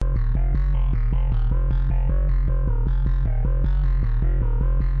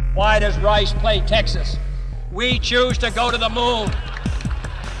Why does Rice play Texas? We choose to go to the moon.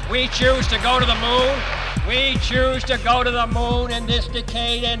 We choose to go to the moon. We choose to go to the moon in this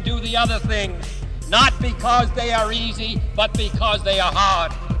decade and do the other things, not because they are easy, but because they are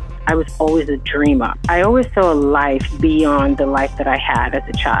hard. I was always a dreamer. I always saw a life beyond the life that I had as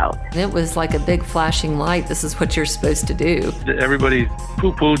a child. It was like a big flashing light. This is what you're supposed to do. Everybody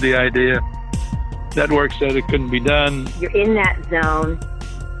poo-pooed the idea. Network said it couldn't be done. You're in that zone,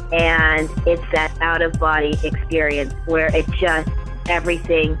 and it's that out-of-body experience where it just,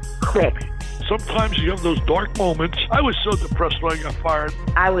 everything clicks. Sometimes you have those dark moments. I was so depressed when I got fired.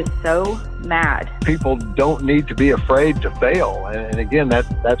 I was so mad. People don't need to be afraid to fail. And again,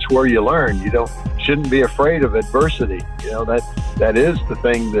 that's where you learn. You shouldn't be afraid of adversity. You know, that is the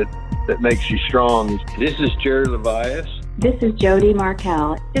thing that makes you strong. This is Jerry Levias. This is Jody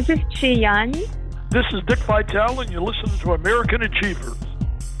Markel. This is Chi Yan. This is Dick Vitale, and you're listening to American Achievers.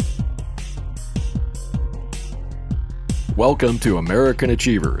 Welcome to American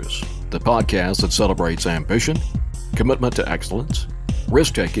Achievers, the podcast that celebrates ambition, commitment to excellence,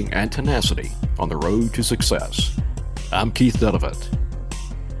 risk-taking, and tenacity on the road to success. I'm Keith Dedevitt.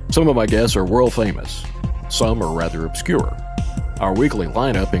 Some of my guests are world famous. Some are rather obscure. Our weekly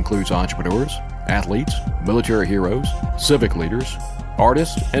lineup includes entrepreneurs, athletes, military heroes, civic leaders,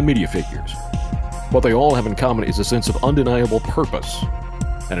 artists, and media figures. What they all have in common is a sense of undeniable purpose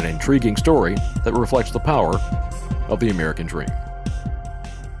and an intriguing story that reflects the power of the American dream.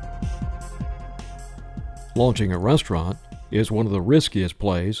 Launching a restaurant is one of the riskiest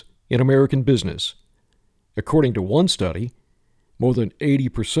plays in American business. According to one study, more than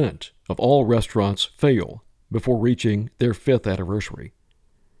 80% of all restaurants fail before reaching their 5th anniversary.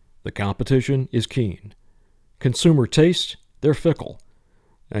 The competition is keen. Consumer tastes, they're fickle.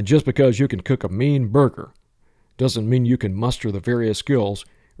 And just because you can cook a mean burger doesn't mean you can muster the various skills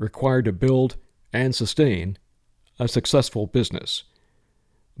required to build and sustain a successful business.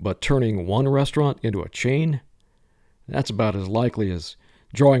 But turning one restaurant into a chain, that's about as likely as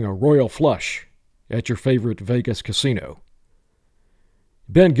drawing a royal flush at your favorite Vegas casino.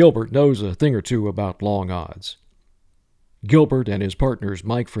 Ben Gilbert knows a thing or two about long odds. Gilbert and his partners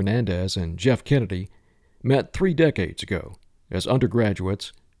Mike Fernandez and Jeff Kennedy met 3 decades ago as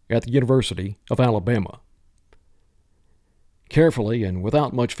undergraduates at the University of Alabama. Carefully and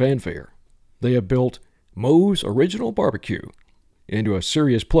without much fanfare, they have built Moe's Original Barbecue into a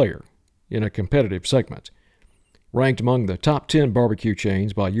serious player in a competitive segment, ranked among the top 10 barbecue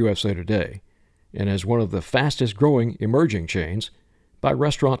chains by USA Today, and as one of the fastest growing emerging chains by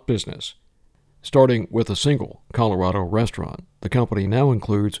Restaurant Business. Starting with a single Colorado restaurant, the company now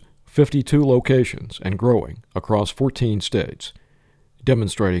includes 52 locations and growing across 14 states,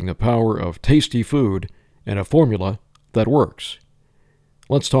 demonstrating the power of tasty food and a formula that works.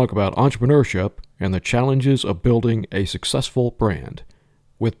 Let's talk about entrepreneurship and the challenges of building a successful brand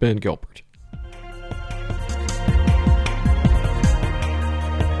with Ben Gilbert.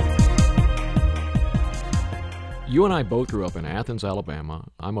 You and I both grew up in Athens, Alabama.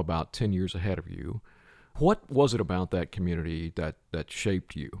 I'm about 10 years ahead of you. What was it about that community that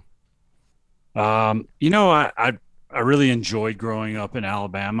shaped you? I really enjoyed growing up in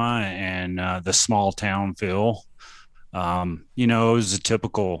Alabama and the small town feel. It was a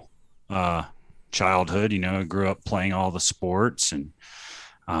typical childhood. I grew up playing all the sports and,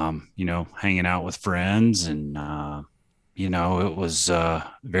 hanging out with friends. And, it was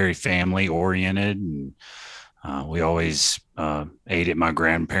very family oriented. And we always ate at my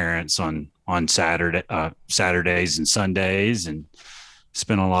grandparents on Saturdays and Sundays, and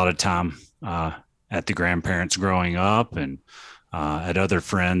spent a lot of time at the grandparents growing up, and at other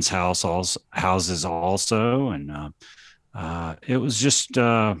friends' houses also. And it was just,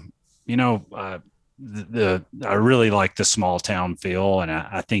 I really like the small town feel. And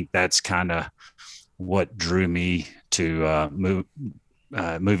I think that's kind of what drew me to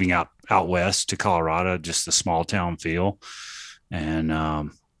moving out west to Colorado, just the small town feel.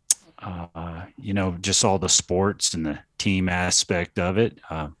 And, just all the sports and the team aspect of it.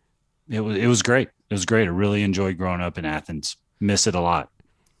 It was great. It was great. I really enjoyed growing up in Athens. Miss it a lot.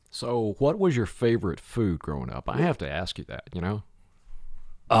 So what was your favorite food growing up? I have to ask you that,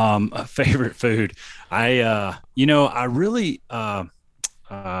 A favorite food. I really,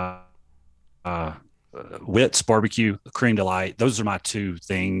 Witt's barbecue, Cream Delight. Those are my 2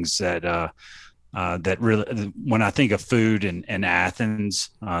 things that really, when I think of food in Athens,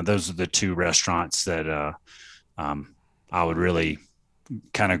 those are the 2 restaurants that I would really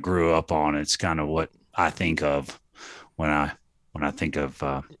kind of grew up on. It's kind of what I think of when I think of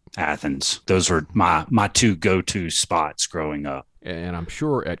Athens. Those were my 2 go-to spots growing up. And I'm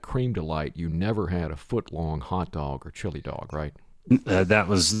sure at Cream Delight you never had a foot-long hot dog or chili dog, right? That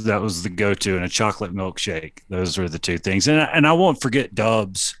was the go-to, and a chocolate milkshake. Those were the two things. And I won't forget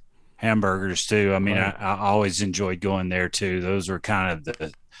Dub's hamburgers too. I mean, Right. I always enjoyed going there too. Those were kind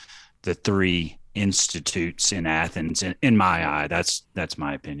of the three institutes in Athens, in my eye. That's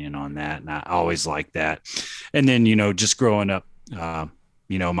my opinion on that, and I always liked that. And then, just growing up, my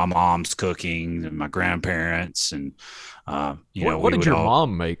mom's cooking and my grandparents, and what did your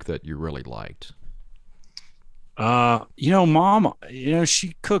mom make that you really liked? Mom,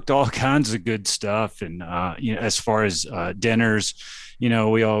 she cooked all kinds of good stuff. And, as far as dinners,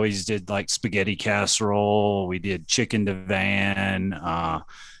 we always did like spaghetti casserole. We did chicken divan, a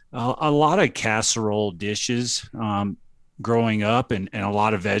lot of casserole dishes, growing up, and a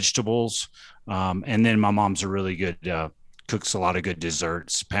lot of vegetables. And then my mom's a really good, cooks a lot of good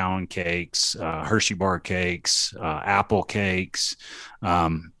desserts, pound cakes, Hershey bar cakes, apple cakes.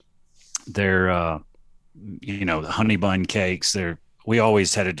 They're, the honey bun cakes. We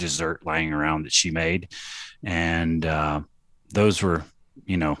always had a dessert lying around that she made. And, those were,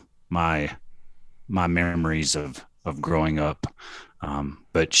 my memories of growing up.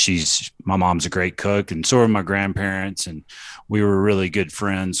 But my mom's a great cook, and so are my grandparents. And we were really good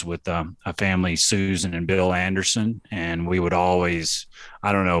friends with a family, Susan and Bill Anderson. And we would always,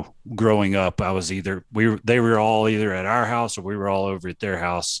 I don't know, growing up, they were all either at our house or we were all over at their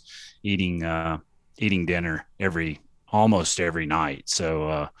house eating dinner almost every night.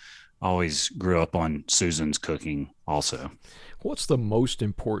 So, always grew up on Susan's cooking also. What's the most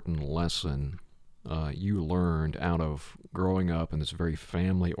important lesson you learned out of growing up in this very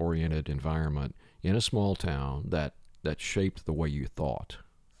family-oriented environment in a small town that shaped the way you thought?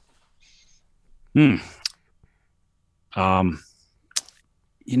 I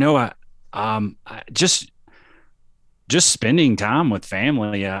just spending time with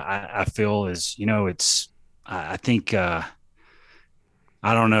family, I feel is, I think,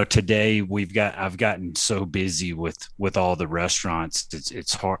 I don't know. Today I've gotten so busy with all the restaurants.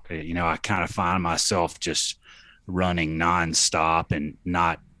 It's hard. I kind of find myself just running nonstop and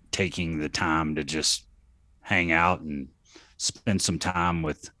not taking the time to just hang out and spend some time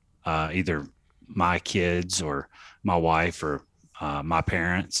with either my kids or my wife or my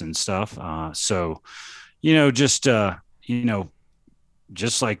parents and stuff. So, just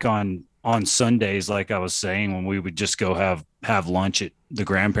like on Sundays, like I was saying, when we would just go have lunch at the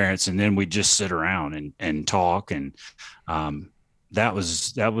grandparents, and then we'd just sit around and talk. And that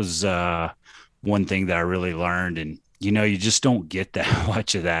was one thing that I really learned. And, you just don't get that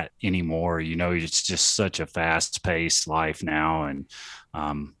much of that anymore. It's just such a fast paced life now. And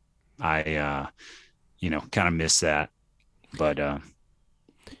I kind of miss that. But what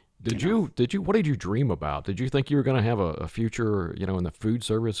did you dream about? Did you think you were going to have a future, in the food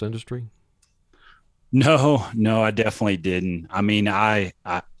service industry? No, I definitely didn't. I mean, I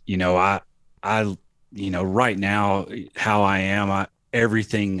right now, how I am,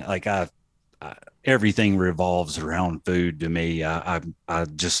 everything revolves around food to me.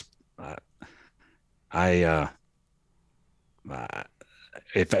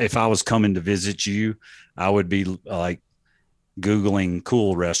 If I was coming to visit you, I would be like Googling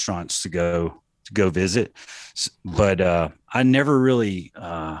cool restaurants to go visit. But I never really,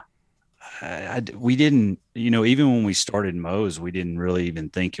 we didn't, even when we started Moe's, we didn't really even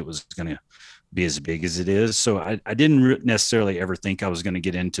think it was going to be as big as it is. So I didn't necessarily ever think I was going to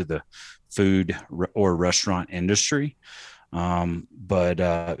get into the food or restaurant industry. But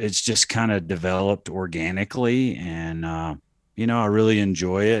it's just kind of developed organically, and, I really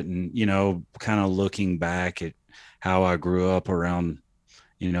enjoy it. And, kind of looking back at how I grew up around,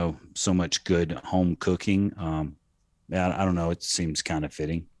 so much good home cooking. I don't know. It seems kind of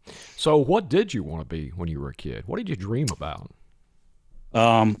fitting. So what did you want to be when you were a kid? What did you dream about?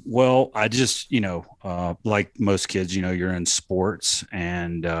 Well, I just, like most kids, you're in sports,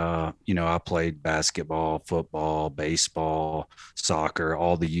 and, I played basketball, football, baseball, soccer,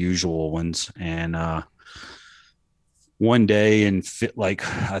 all the usual ones. And, one day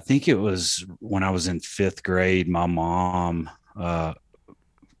I think it was when I was in 5th grade, my mom,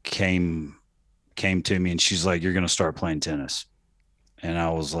 came to me and she's like, "You're going to start playing tennis." And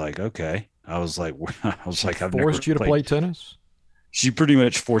I was like, "Okay." I've forced you to play tennis? She pretty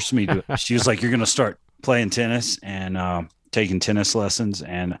much forced me to. She was like, "You're going to start playing tennis and taking tennis lessons."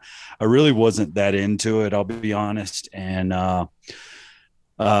 And I really wasn't that into it, I'll be honest. And so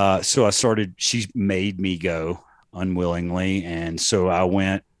I started. She made me go unwillingly, and so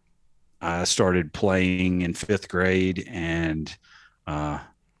I started playing in 5th grade, and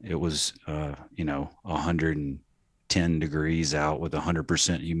it was 110 10 degrees out with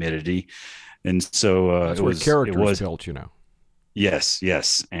 100% humidity. And so that's where character was built, you know. Yes.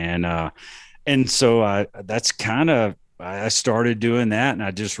 And so that's kind of, I started doing that, and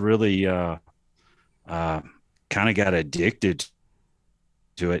I just really kind of got addicted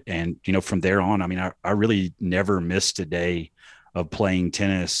to it. And, you know, from there on, I mean, I really never missed a day of playing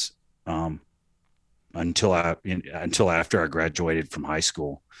tennis until after I graduated from high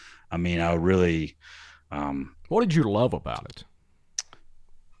school. I mean, I really. What did you love about it?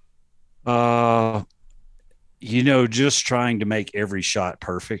 You know, just trying to make every shot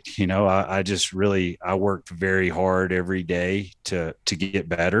perfect. You know, I worked very hard every day to get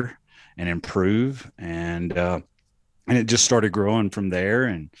better and improve. And it just started growing from there.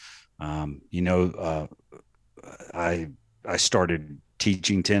 And, you know, I started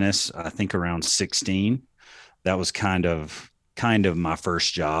teaching tennis, I think around 16. That was kind of my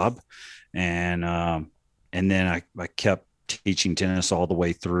first job. And then I kept teaching tennis all the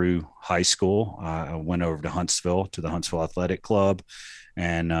way through high school. I went over to Huntsville, to the Huntsville Athletic Club,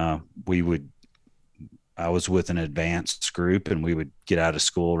 and I was with an advanced group, and we would get out of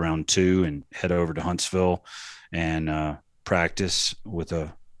school around 2 and head over to Huntsville and practice with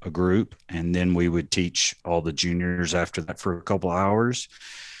a group. And then we would teach all the juniors after that for a couple hours.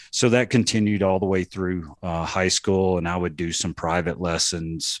 So that continued all the way through high school, and I would do some private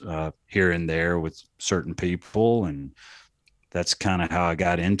lessons here and there with certain people, and that's kind of how I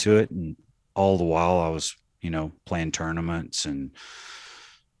got into it. And all the while I was, you know, playing tournaments, and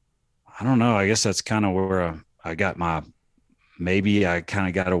I don't know, I guess that's kind of where I got maybe I kind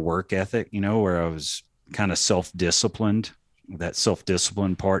of got a work ethic, you know, where I was kind of self-disciplined, that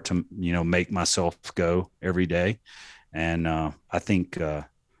self-discipline part to, you know, make myself go every day. And I think,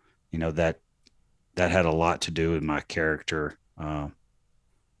 you know, that had a lot to do with my character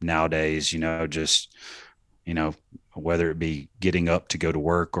nowadays, you know, just, you know, whether it be getting up to go to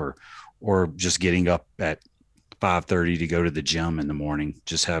work or just getting up at 5:30 to go to the gym in the morning,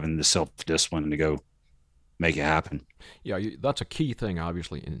 just having the self-discipline to go make it happen. Yeah, that's a key thing,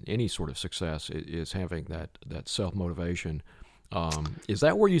 obviously, in any sort of success is having that self-motivation. Is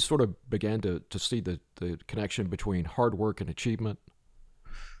that where you sort of began to see the connection between hard work and achievement?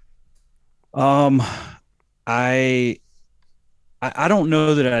 I don't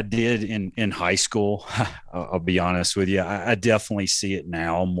know that I did in high school. I'll be honest with you. I definitely see it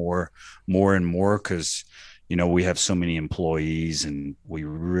now more and more, because, you know, we have so many employees, and we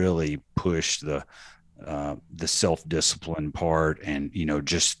really push the self-discipline part, and, you know,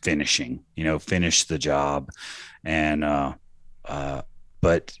 just finish the job. And,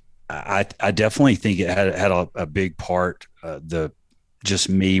 but I definitely think it had a big part, just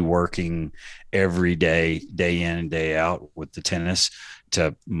me working every day in and day out with the tennis,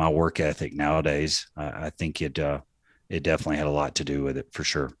 to my work ethic nowadays. I think it definitely had a lot to do with it, for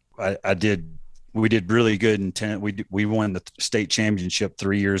sure. We did really good in tennis. We won the state championship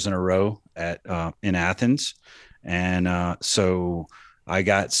 3 years in a row in Athens. And so I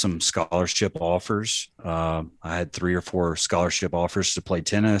got some scholarship offers. I had 3 or 4 scholarship offers to play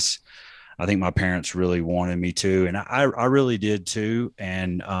tennis. I think my parents really wanted me to, and I really did too.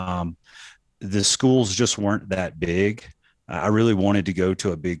 And the schools just weren't that big. I really wanted to go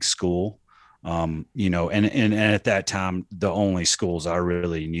to a big school, you know, and at that time, the only schools I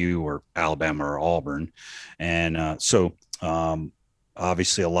really knew were Alabama or Auburn. And so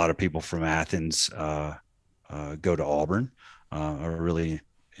obviously a lot of people from Athens go to Auburn. I really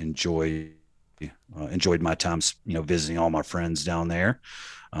enjoyed my times, you know, visiting all my friends down there.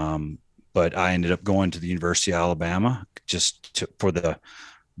 But I ended up going to the University of Alabama for the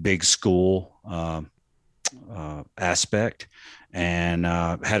big school aspect, and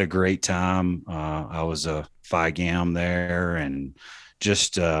had a great time. I was a Phi Gam there, and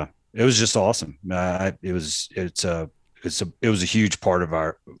just it was just awesome. It was a huge part of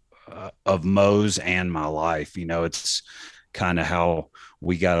of Moe's and my life. You know, it's kind of how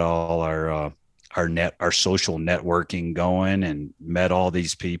we got all our social networking going, and met all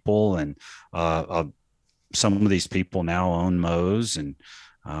these people, and some of these people now own Moe's, and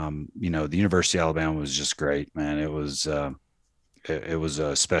you know, the University of Alabama was just great, man. It was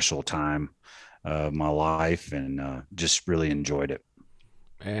a special time of my life, and just really enjoyed it.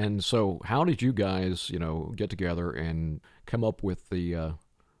 And so how did you guys, you know, get together and come up with the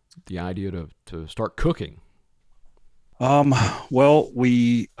idea to start cooking? Well,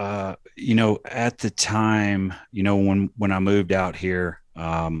 we, you know, at the time, you know, when I moved out here,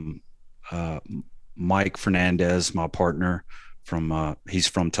 Mike Fernandez, my partner he's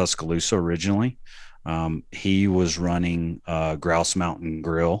from Tuscaloosa originally. He was running, Grouse Mountain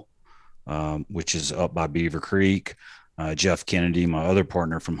Grill, which is up by Beaver Creek. Jeff Kennedy, my other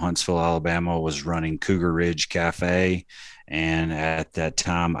partner from Huntsville, Alabama, was running Cougar Ridge Cafe. And at that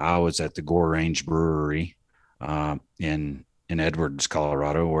time, I was at the Gore Range Brewery in Edwards,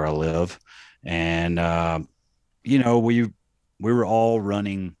 Colorado, where I live. And, we were all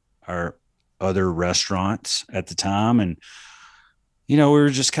running our other restaurants at the time. And, we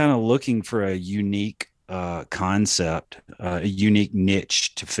were just kind of looking for a unique concept, a unique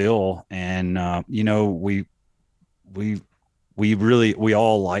niche to fill. And, we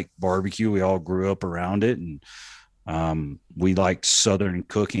all like barbecue. We all grew up around it, and we liked Southern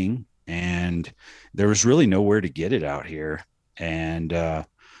cooking, and there was really nowhere to get it out here. And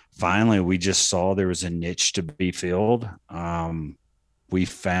finally, we just saw there was a niche to be filled. We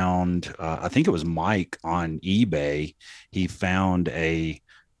found, I think it was Mike on eBay. He found a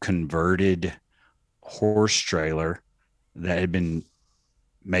converted horse trailer that had been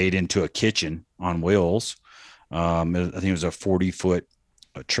made into a kitchen on wheels. I think it was a 40-foot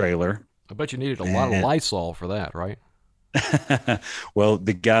trailer. I bet you needed a lot of Lysol for that, right? Well,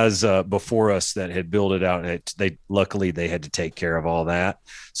 the guys before us that had built it out, luckily they had to take care of all that.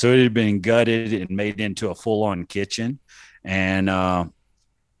 So it had been gutted and made into a full-on kitchen, and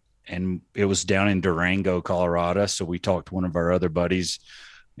it was down in Durango, Colorado. So we talked to one of our other buddies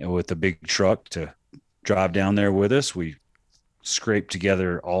with a big truck to drive down there with us. We scraped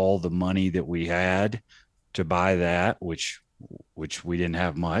together all the money that we had to buy that, which we didn't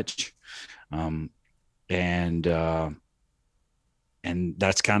have much. And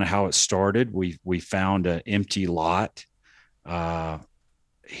that's kind of how it started. We found an empty lot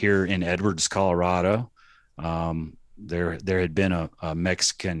here in Edwards, Colorado. There had been a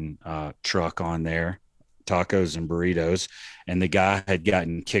Mexican truck on there, tacos and burritos, and the guy had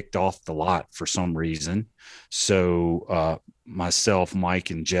gotten kicked off the lot for some reason. So myself, Mike,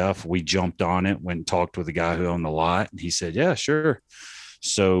 and Jeff, we jumped on it, went and talked with the guy who owned the lot, and he said, yeah, sure.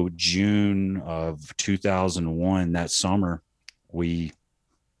 So June of 2001, that summer, we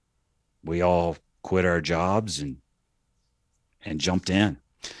all quit our jobs and jumped in.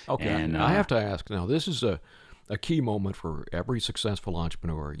 Okay. And I have to ask now, this is a key moment for every successful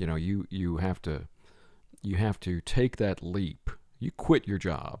entrepreneur. You have to take that leap. You quit your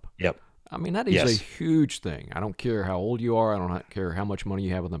job. Yep. I mean, that is a huge thing. I don't care how old you are. I don't care how much money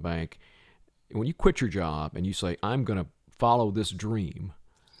you have in the bank. When you quit your job and you say, I'm going to follow this dream,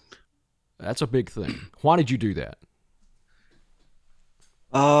 that's a big thing. Why did you do that?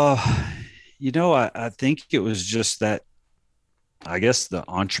 I think it was just that, I guess, the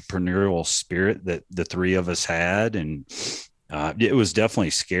entrepreneurial spirit that the three of us had. And it was definitely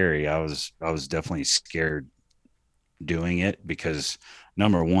scary. I was definitely scared doing it because,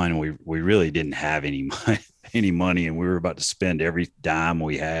 number one, we really didn't have any money, and we were about to spend every dime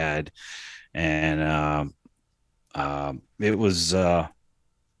we had. And it was, but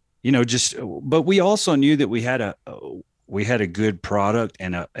we also knew that we had a good product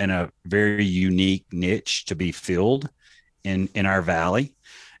and a very unique niche to be filled in our valley.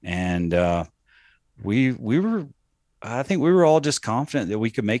 And I think we were all just confident that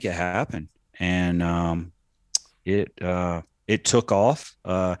we could make it happen. And it took off.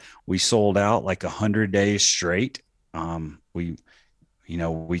 We sold out like 100 days straight. We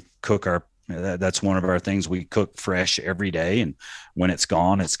cook that's one of our things. We cook fresh every day, and when it's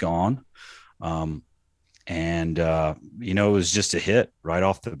gone, it's gone. It was just a hit right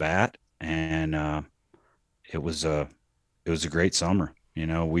off the bat. And it was a great summer.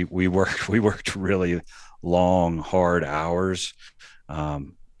 We worked really long, hard hours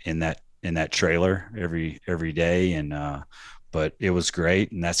in that trailer every day. And but it was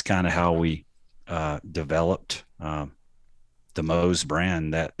great. And that's kind of how we developed the Moe's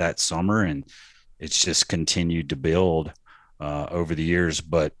brand that summer. And it's just continued to build over the years.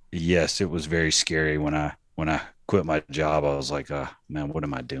 But yes, it was very scary when I quit my job. I was like, man, what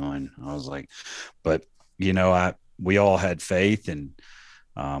am I doing? I was like, but we all had faith, and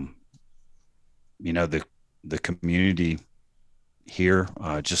the community here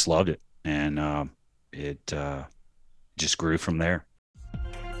just loved it, and it just grew from there.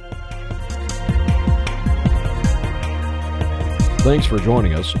 Thanks for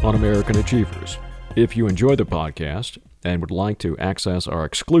joining us on American Achievers. If you enjoy the podcast and would like to access our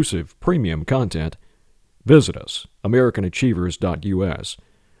exclusive premium content, visit us, americanachievers.us,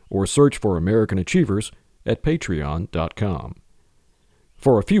 or search for American Achievers at patreon.com.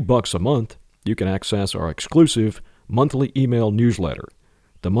 For a few bucks a month, you can access our exclusive monthly email newsletter,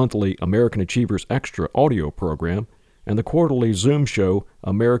 the monthly American Achievers Extra audio program, and the quarterly Zoom show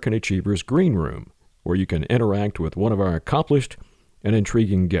American Achievers Green Room, where you can interact with one of our accomplished and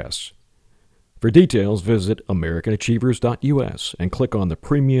intriguing guests. For details, visit AmericanAchievers.us and click on the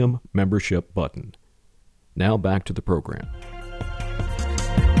Premium Membership button. Now back to the program.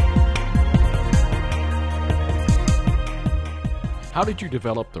 How did you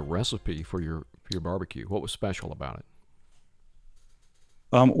develop the recipe for your barbecue? What was special about it?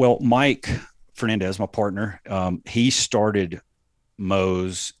 Well, Mike Fernandez, my partner, he started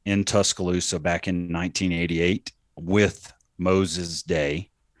Moe's in Tuscaloosa back in 1988 with Moses Day.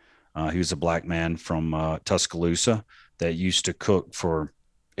 He was a black man from Tuscaloosa that used to cook for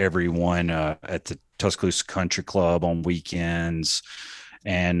everyone at the Tuscaloosa Country Club on weekends.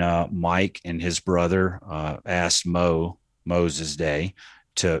 And Mike and his brother asked Moses Day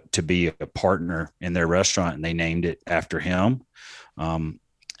to be a partner in their restaurant, and they named it after him.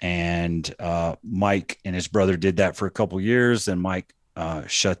 And Mike and his brother did that for a couple of years. Then Mike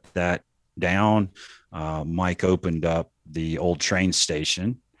shut that down. Mike opened up the old train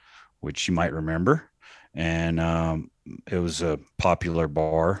station, which you might remember. And it was a popular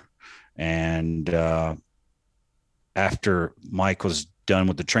bar. And after Mike was done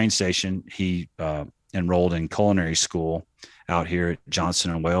with the train station, he enrolled in culinary school out here at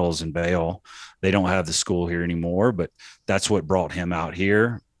Johnson & Wales in Vail. They don't have the school here anymore, but that's what brought him out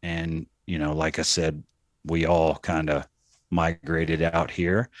here. And, you know, like I said, we all kind of migrated out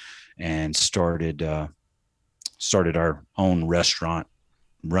here and started our own restaurant,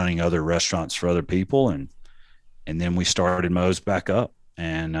 running other restaurants for other people. And then we started Moe's back up.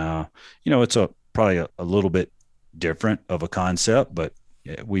 And, you know, it's probably a little bit different of a concept, but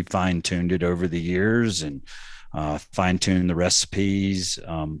we fine-tuned it over the years and fine-tuned the recipes.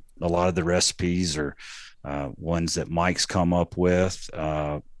 A lot of the recipes are ones that Mike's come up with,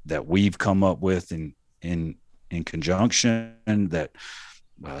 that we've come up with in conjunction, that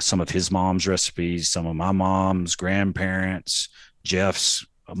some of his mom's recipes, some of my mom's, grandparents, Jeff's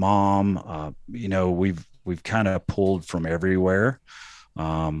mom, you know, we've kind of pulled from everywhere.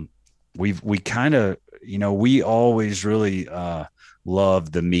 We kind of, you know, we always really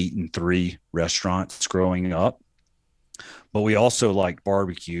loved the meat and three restaurants growing up, but we also like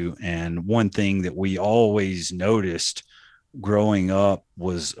barbecue. And one thing that we always noticed growing up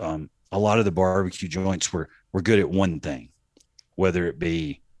was a lot of the barbecue joints were good at one thing, whether it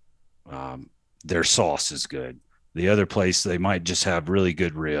be their sauce is good. The other place, they might just have really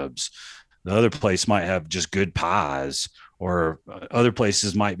good ribs. The other place might have just good pies, or other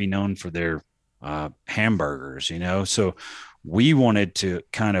places might be known for their hamburgers, you know? So we wanted to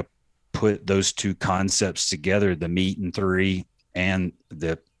kind of put those two concepts together, the meat and three and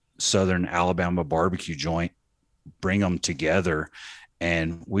the Southern Alabama barbecue joint, bring them together.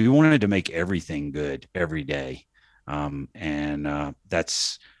 And we wanted to make everything good every day.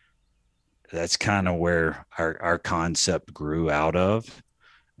 That's kind of where our concept grew out of.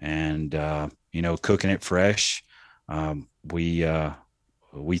 And, you know, cooking it fresh, we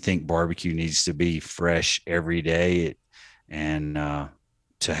think barbecue needs to be fresh every day, and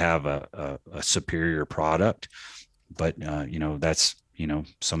to have a superior product. But, you know, that's, you know,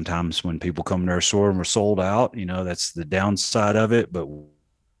 sometimes when people come to our store and we're sold out, you know, that's the downside of it. But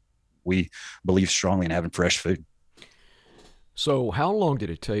we believe strongly in having fresh food. So how long did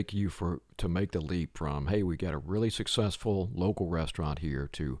it take you to make the leap from, hey, we got a really successful local restaurant here,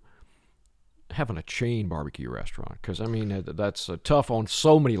 to having a chain barbecue restaurant? Because, I mean, that's tough on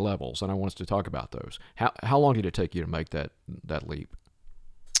so many levels, and I want us to talk about those. How long did it take you to make that leap?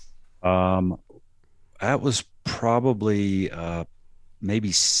 That was probably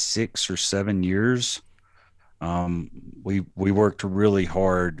maybe 6 or 7 years. We worked really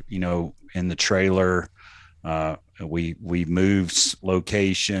hard, you know, in the trailer. We moved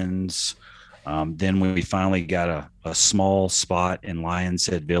locations. Then we finally got a small spot in Lions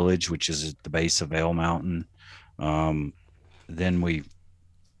Head Village, which is at the base of Vail Mountain. Then we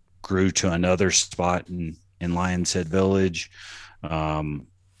grew to another spot in Lions Head Village, a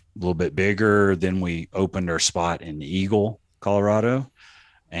little bit bigger. Then we opened our spot in Eagle, Colorado.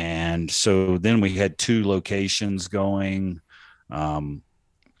 And so then we had 2 locations going.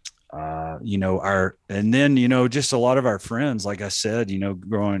 You know, and then, you know, just a lot of our friends, like I said, you know,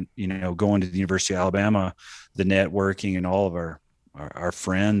 going to the University of Alabama, the networking, and all of our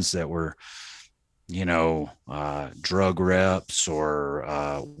friends that were, you know, drug reps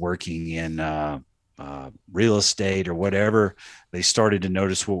or working in real estate or whatever, they started to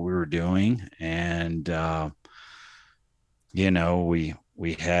notice what we were doing. And, you know,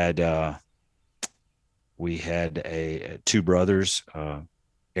 we had 2 brothers,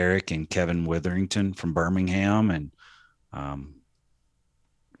 Eric and Kevin Witherington from Birmingham, and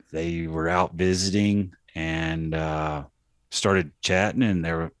they were out visiting and started chatting, and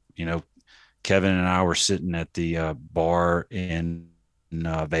they were, you know, Kevin and I were sitting at the bar in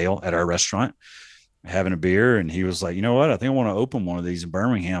Vale at our restaurant having a beer, and he was like, you know what, I think I want to open one of these in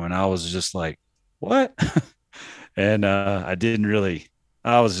Birmingham. And I was just like, what? And I didn't really,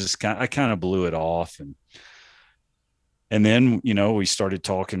 I kind of blew it off. And then, we started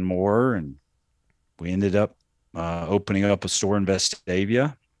talking more, and we ended up opening up a store in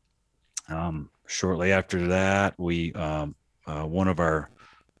Vestavia. Shortly after that, we one of our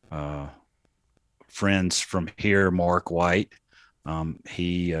friends from here, Mark White,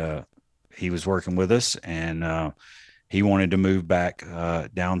 he was working with us, and he wanted to move back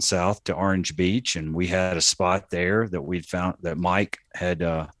down south to Orange Beach, and we had a spot there that we'd found, that Mike had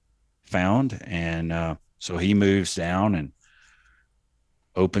found, and so he moves down and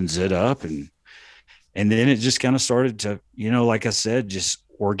opens it up, and then it just kind of started to, like I said, just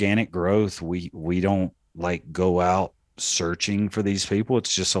organic growth. We don't like go out searching for these people.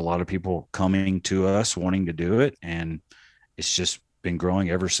 It's just a lot of people coming to us wanting to do it, and it's just been growing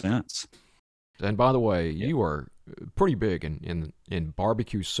ever since. And by the way, you are pretty big in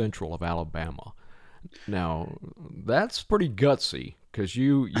Barbecue Central of Alabama. Now, that's pretty gutsy, because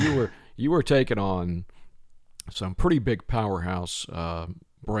you were taking on some pretty big powerhouse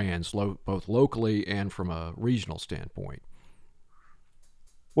brands, both locally and from a regional standpoint.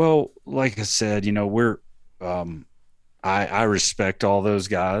 Well, like I said, we're I respect all those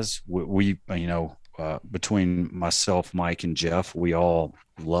guys. We between myself, Mike, and Jeff, we all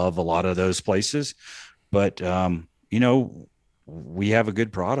love a lot of those places, but we have a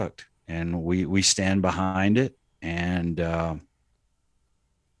good product, and we stand behind it, and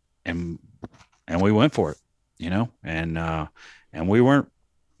we went for it, and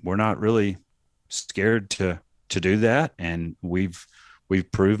we're not really scared to do that, and we've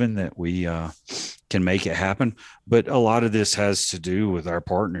proven that we can make it happen. But a lot of this has to do with our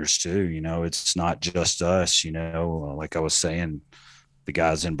partners too. It's not just us. Like I was saying, the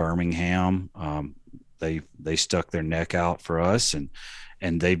guys in Birmingham, they stuck their neck out for us,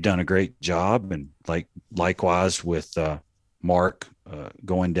 and they've done a great job. And likewise with Mark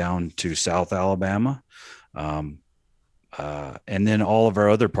going down to South Alabama, and then all of our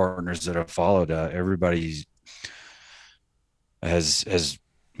other partners that have followed. Everybody has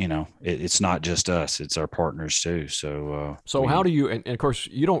it's not just us, it's our partners too. So how do you, and of course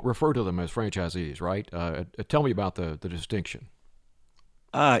you don't refer to them as franchisees, right? Tell me about the distinction.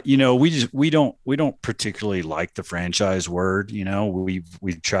 We don't particularly like the franchise word.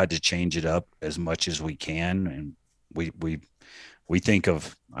 We've tried to change it up as much as we can, and we think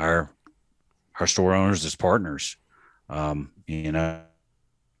of our store owners as partners.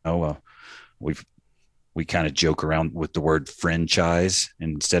 We kind of joke around with the word franchise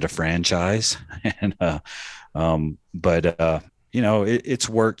instead of franchise. And, it's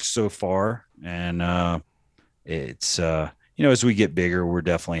worked so far. And, it's, as we get bigger, we're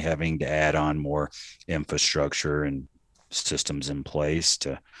definitely having to add on more infrastructure and systems in place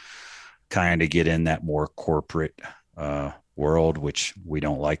to kind of get in that more corporate, world, which we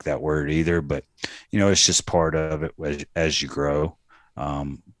don't like that word either, but it's just part of it as you grow.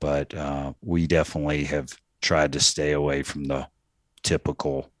 But we definitely have tried to stay away from the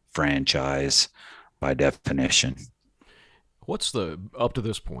typical franchise by definition. What's up to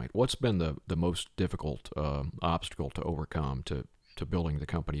this point, what's been the most difficult obstacle to overcome to building the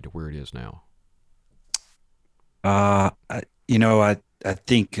company to where it is now? I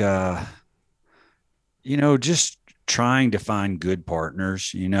think, just trying to find good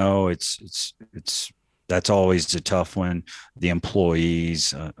partners, it's that's always a tough one. The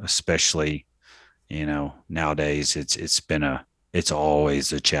employees, especially, nowadays it's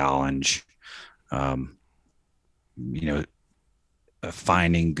always a challenge.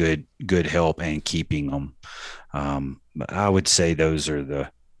 Finding good help and keeping them. I would say those are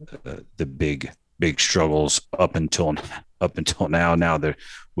the big struggles up until now. Now they're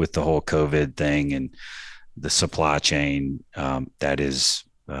with the whole COVID thing and the supply chain. That's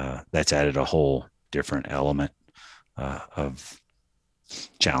added a whole different element of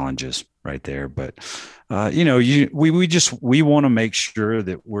challenges right there. But we want to make sure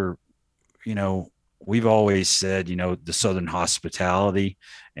that we're, we've always said, the Southern hospitality,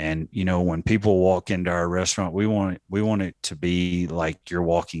 and when people walk into our restaurant, we want it to be like you're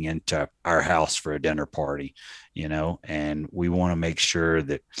walking into our house for a dinner party, and we want to make sure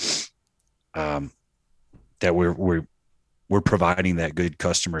that that we're providing that good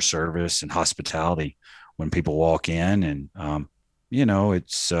customer service and hospitality when people walk in. And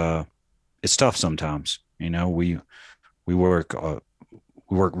it's tough sometimes. We work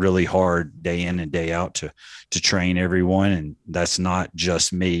really hard day in and day out to train everyone, and that's not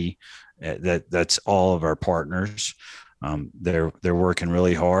just me. That's all of our partners. They're working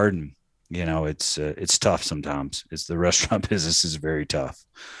really hard, and it's tough sometimes. It's the restaurant business is very tough.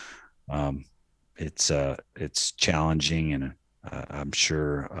 It's challenging, and I'm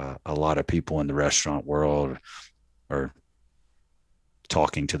sure a lot of people in the restaurant world are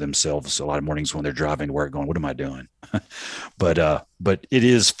talking to themselves a lot of mornings when they're driving to work going, what am I doing? But it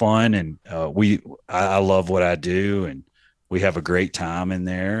is fun. And I love what I do, and we have a great time in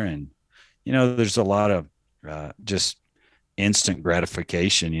there. And, there's a lot of just instant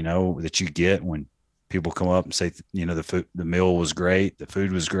gratification, that you get when people come up and say, the meal was great. The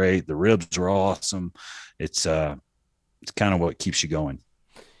food was great. The ribs were awesome. It's kind of what keeps you going.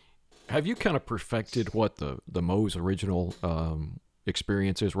 Have you kind of perfected what the Moe's original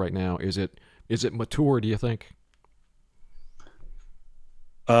experience is right now? Is it mature, do you think?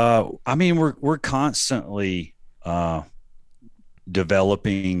 We're constantly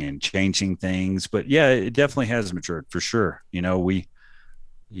developing and changing things, but yeah, it definitely has matured for sure. We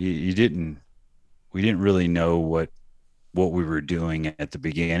didn't really know what we were doing at the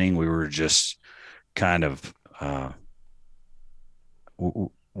beginning. We were just kind of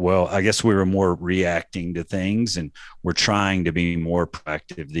well, I guess we were more reacting to things, and we're trying to be more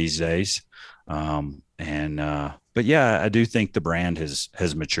proactive these days. But yeah, I do think the brand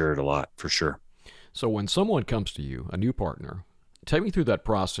has matured a lot for sure. So when someone comes to you, a new partner, take me through that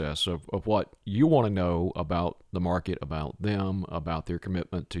process of what you want to know about the market, about them, about their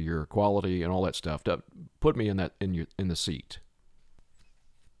commitment to your quality and all that stuff. Put me in the seat.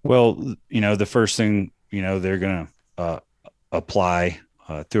 Well, the first thing, they're going to apply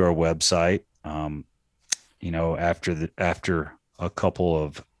through our website. After a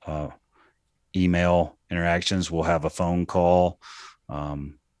couple of email interactions, we'll have a phone call.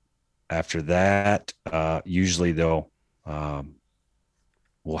 After that, usually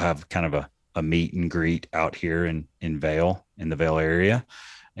we'll have kind of a meet and greet out here in Vail, in the Vail area,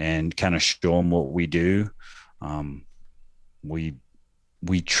 and kind of show them what we do.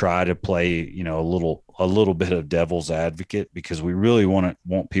 We try to play, a little bit of devil's advocate, because we really want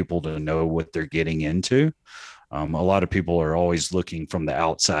people to know what they're getting into. A lot of people are always looking from the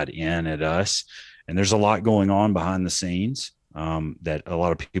outside in at us, and there's a lot going on behind the scenes that a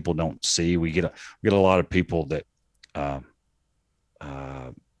lot of people don't see. We get a lot of people that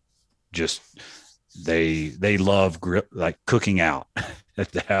just they love like cooking out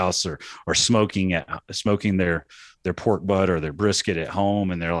at the house or smoking their pork butt or their brisket at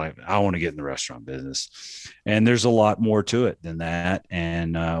home, and they're like, I want to get in the restaurant business. And there's a lot more to it than that,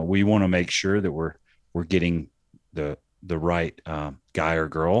 and we want to make sure that we're getting the right guy or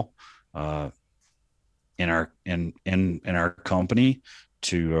girl in our company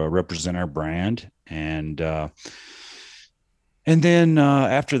to represent our brand. And then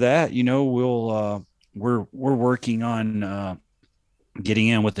after that, we're working on getting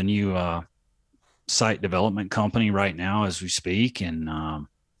in with the new site development company right now as we speak, and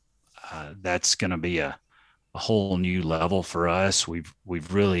that's going to be a whole new level for us. We've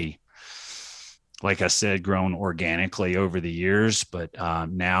really, like I said, grown organically over the years, but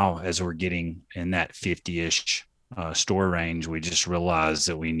now as we're getting in that 50-ish store range, we just realized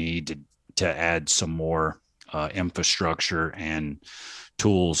that we need to add some more infrastructure and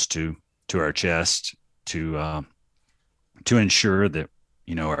tools to our chest to ensure that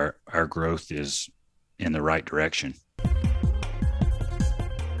our growth is in the right direction.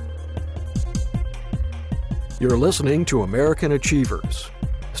 You're listening to American Achievers.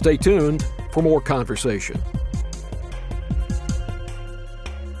 Stay tuned for more conversation.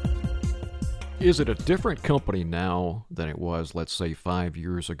 Is it a different company now than it was, let's say, 5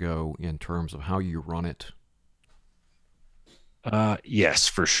 years ago in terms of how you run it? Yes,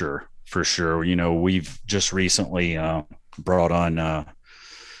 for sure. For sure. We've just recently brought on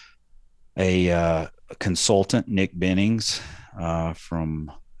a consultant, Nick Bennings,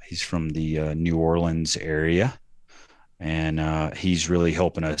 he's from the New Orleans area, and he's really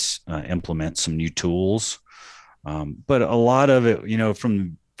helping us implement some new tools. But a lot of it,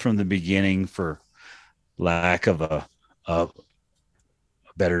 from the beginning, for lack of a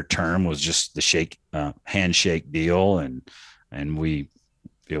better term, was just the handshake deal, and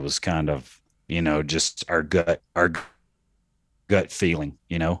it was kind of just our gut feeling,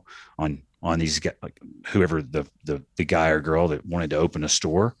 on these guys, like whoever the guy or girl that wanted to open a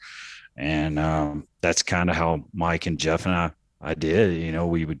store. And that's kind of how Mike and Jeff and I did.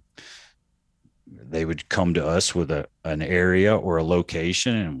 They would come to us with an area or a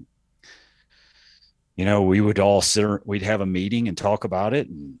location, and we would all we'd have a meeting and talk about it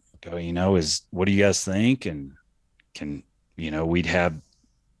and go, what do you guys think? And we'd have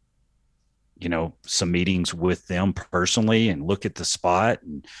some meetings with them personally and look at the spot.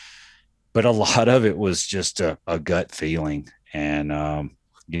 But a lot of it was just a gut feeling. And,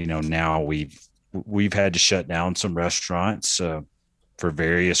 now we've had to shut down some restaurants for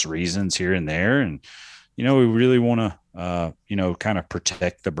various reasons here and there. And, we really want to, kind of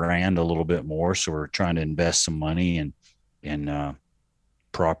protect the brand a little bit more. So we're trying to invest some money in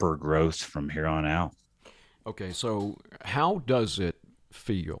proper growth from here on out. Okay, so how does it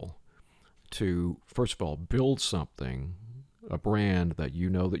feel to, first of all, build something, a brand that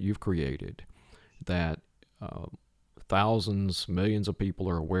that you've created, that thousands, millions of people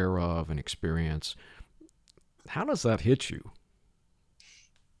are aware of and experience? How does that hit you?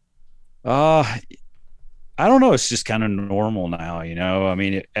 I don't know. It's just kind of normal now, I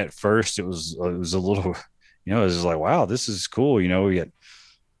mean, at first it was a little, it was just like, wow, this is cool. We got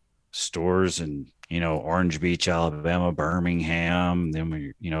stores in, Orange Beach, Alabama, Birmingham. Then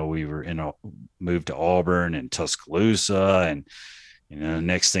we were moved to Auburn and Tuscaloosa. And,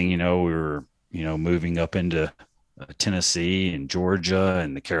 next thing, we were, moving up into Tennessee and Georgia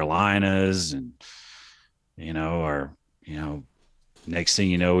and the Carolinas. And, next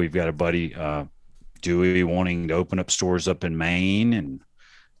thing, we've got a buddy, Dewey, wanting to open up stores up in Maine. And,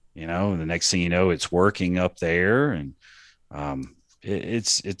 the next thing it's working up there. And,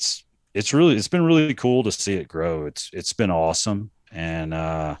 it's been really cool to see it grow. It's been awesome. And,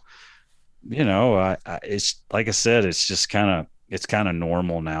 it's like I said, it's just kind of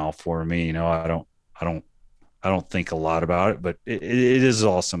normal now for me. I don't think a lot about it, but it is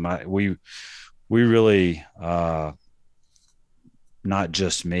awesome. We really, not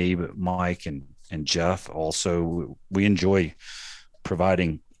just me, but Mike and Jeff also, we enjoy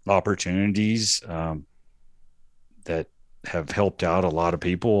providing opportunities, that have helped out a lot of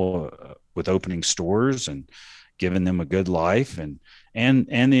people with opening stores and giving them a good life, and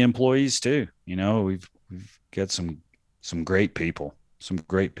the employees too. We've got some great people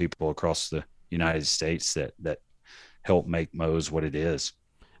across the United States that help make Moe's what it is.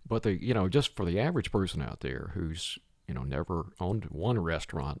 But just for the average person out there who's, never owned one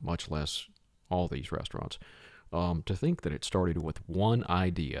restaurant, much less all these restaurants, to think that it started with one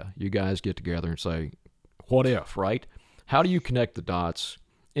idea. You guys get together and say, what if, right? How do you connect the dots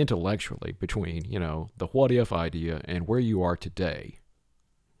intellectually between, the what if idea and where you are today?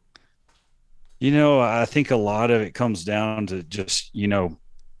 I think a lot of it comes down to just,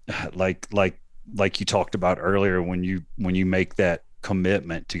 like you talked about earlier, when you make that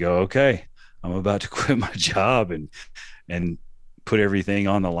commitment to go, okay, I'm about to quit my job and put everything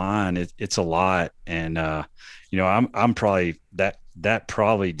on the line. It's a lot. And, I'm probably that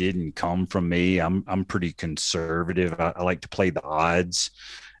probably didn't come from me. I'm pretty conservative. I like to play the odds.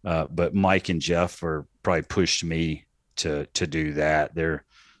 But Mike and Jeff are probably pushed me to do that. Their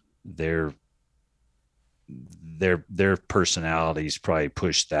personalities probably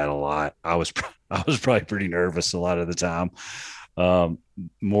pushed that a lot. I was probably pretty nervous a lot of the time,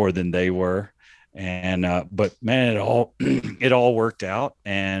 more than they were. And, but man, it all worked out.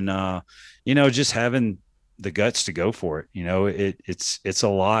 And, just having the guts to go for it, it's a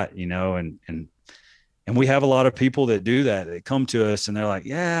lot, and we have a lot of people that do that. They come to us and they're like,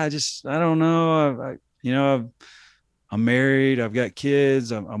 yeah, I don't know. I'm married. I've got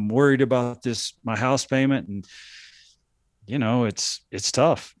kids. I'm worried about my house payment. And, it's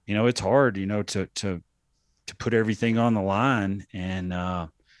tough, it's hard, to put everything on the line. And,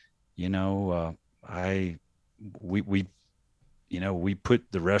 we put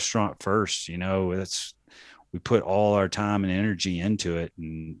the restaurant first, we put all our time and energy into it,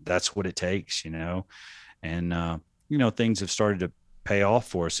 and that's what it takes, and, things have started to pay off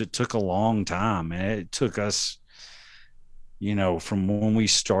for us. It took a long time, and it took us, from when we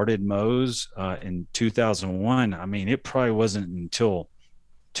started Moe's, in 2001, I mean, it probably wasn't until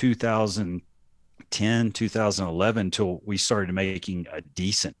 2010, 2011 until we started making a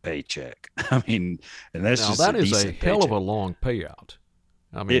decent paycheck. I mean, and that's just that is a hell of a long payout.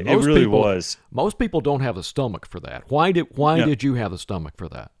 I mean, it really was. Most people don't have the stomach for that. Why did you have the stomach for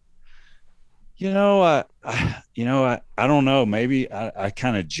that? I don't know. Maybe I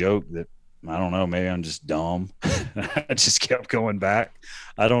kind of joke that, I don't know, maybe I'm just dumb. I just kept going back.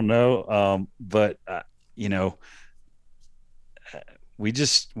 I don't know. But we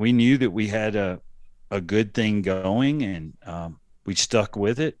knew that we had a good thing going, and we stuck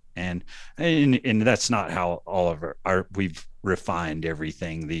with it. And that's not how all of we've refined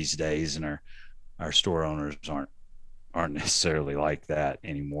everything these days, and our store owners aren't necessarily like that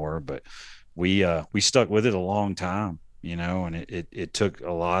anymore. But we stuck with it a long time, and it took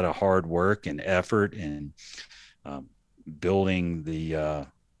a lot of hard work and effort, and building the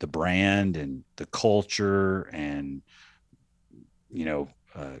the brand and the culture and,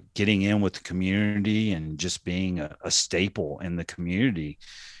 getting in with the community and just being a staple in the community.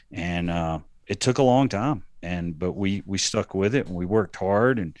 And it took a long time, but we stuck with it, and we worked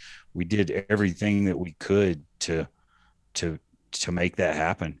hard, and we did everything that we could to make that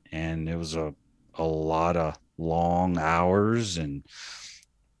happen. And it was a lot of long hours, and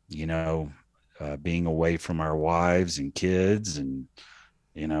being away from our wives and kids, and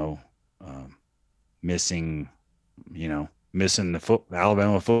missing the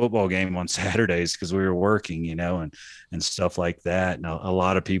Alabama football game on Saturdays because we were working, and stuff like that. And a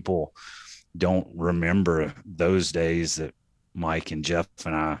lot of people don't remember those days that Mike and Jeff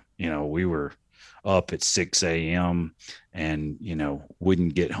and I, we were up at 6 a.m. and,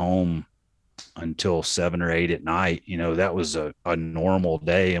 wouldn't get home until 7 or 8 at night. That was a normal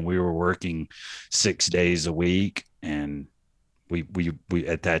day, and we were working 6 days a week. And we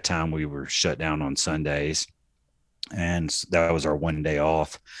at that time we were shut down on Sundays, and that was our one day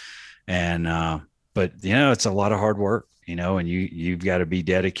off. And but it's a lot of hard work, and you've got to be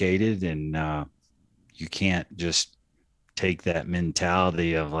dedicated, and you can't just take that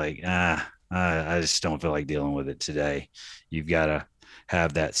mentality of like, I just don't feel like dealing with it today. You've got to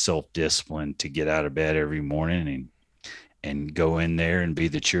have that self-discipline to get out of bed every morning and go in there and be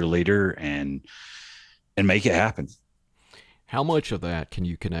the cheerleader and make it happen. How much of that can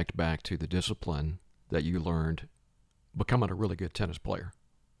you connect back to the discipline that you learned becoming a really good tennis player?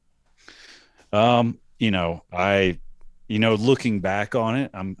 Looking back on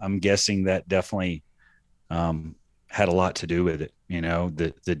it, I'm guessing that definitely had a lot to do with it.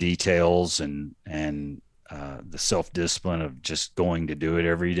 The details and the self-discipline of just going to do it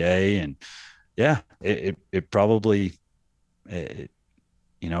every day. And yeah, it probably, I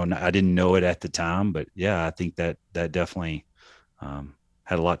didn't know it at the time, but yeah, I think that definitely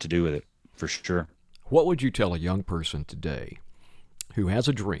had a lot to do with it for sure. What would you tell a young person today who has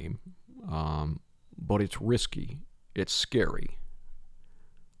a dream, but it's risky, it's scary?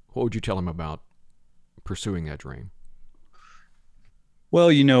 What would you tell them about pursuing that dream? Well,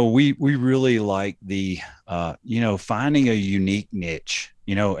 we really like the, finding a unique niche,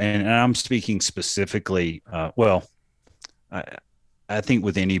 and I'm speaking specifically, I think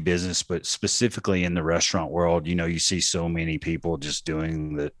with any business, but specifically in the restaurant world, you see so many people just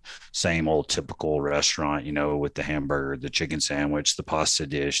doing the same old typical restaurant, with the hamburger, the chicken sandwich, the pasta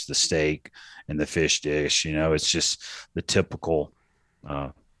dish, the steak, and the fish dish. It's just the typical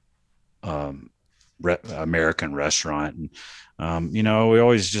American restaurant. And, we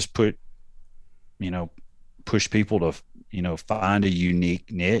always just push people to, find a unique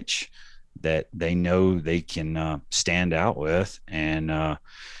niche that they know they can stand out with. And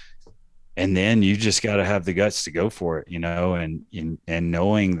then you just got to have the guts to go for it, and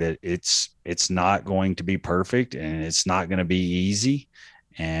knowing that it's not going to be perfect, and it's not going to be easy.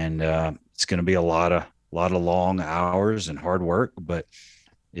 And it's going to be a lot of long hours and hard work, but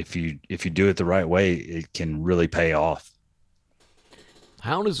if you do it the right way, it can really pay off.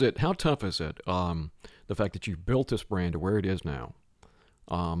 How tough is it? The fact that you've built this brand to where it is now,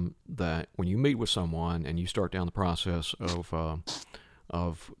 that when you meet with someone and you start down the process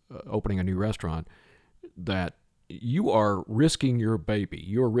of opening a new restaurant, that you are risking your baby,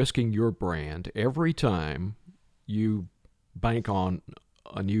 you're risking your brand every time you bank on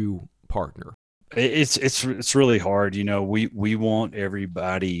a new partner. It's really hard. We want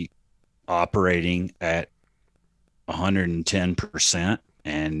everybody operating at 110%,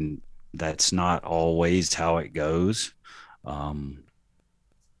 and that's not always how it goes.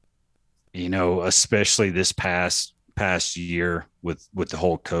 Especially this past year with the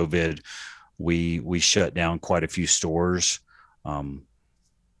whole COVID, we shut down quite a few stores. And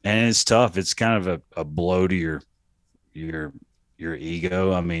it's tough. It's kind of a blow to your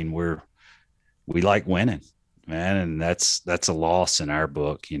ego. I mean, we like winning, man. And that's a loss in our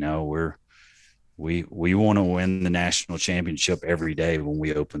book. We want to win the national championship every day when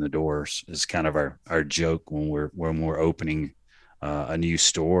we open the doors. It's kind of our joke when we're opening a new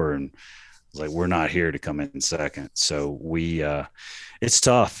store, and it's like, we're not here to come in second. So it's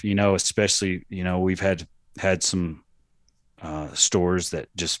tough, especially, we've had some stores that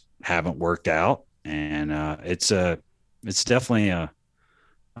just haven't worked out, and it's definitely a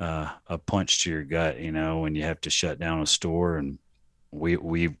punch to your gut, when you have to shut down a store. And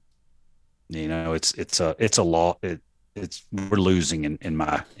we're losing in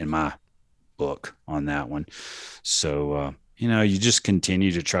my book on that one. So, you just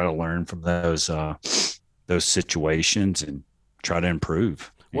continue to try to learn from those situations and try to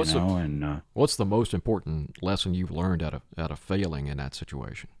improve. What's and what's the most important lesson you've learned out of failing in that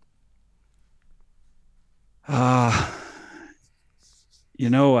situation? You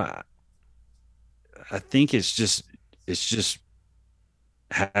know, I think it's just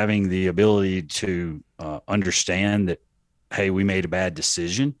having the ability to understand that, hey, we made a bad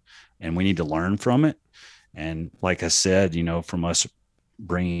decision and we need to learn from it. And like I said, you know, from us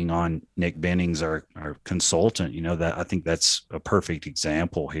bringing on Nick Bennings, our consultant, you know, that I think that's a perfect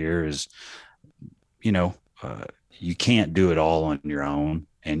example here is, you know, you can't do it all on your own,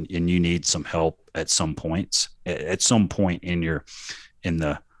 and you need some help at some points, at some point in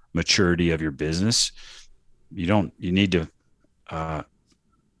the maturity of your business. You need to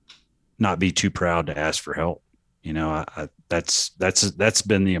not be too proud to ask for help. You know, that's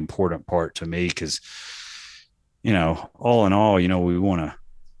been the important part to me, because, you know, all in all, you know,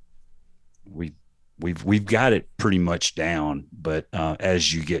 we've got it pretty much down, but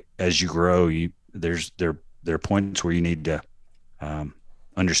as you grow, there are points where you need to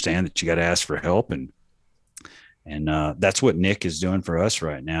understand that you got to ask for help, and that's what Nick is doing for us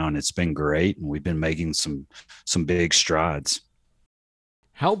right now, and it's been great, and we've been making some big strides.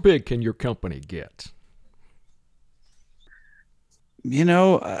 How big can your company get? You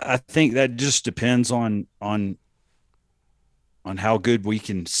know, I think that just depends on how good we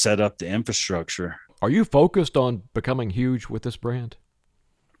can set up the infrastructure. Are you focused on becoming huge with this brand?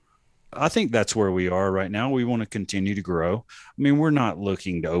 I think that's where we are right now. We want to continue to grow. I mean, we're not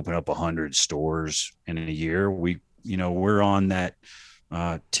looking to open up 100 stores in a year. We're on that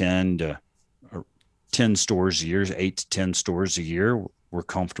 10 stores a year, 8 to 10 stores a year. We're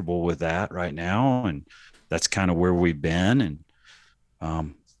comfortable with that right now, and that's kind of where we've been. And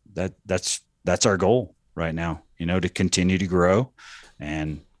that's our goal right now, you know, to continue to grow.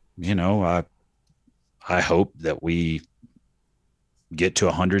 And, you know, I hope that we get to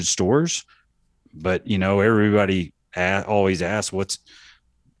 100 stores, but, you know, everybody always asks, where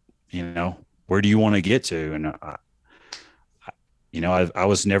do you want to get to? And I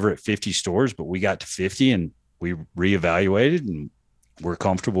was never at 50 stores, but we got to 50 and we reevaluated and we're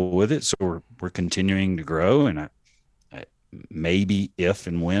comfortable with it. So we're continuing to grow. And maybe if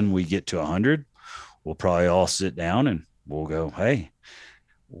and when we get to 100, we'll probably all sit down and we'll go, hey,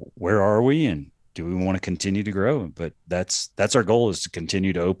 where are we? And do we want to continue to grow? But that's our goal, is to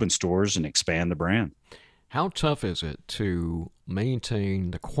continue to open stores and expand the brand. How tough is it to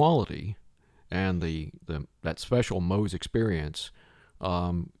maintain the quality and that special Moe's experience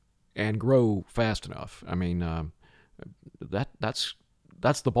and grow fast enough? I mean, that's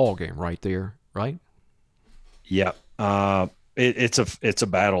the ball game right there, right? Yeah. It's a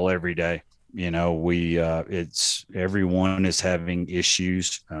battle every day. You know, it's everyone is having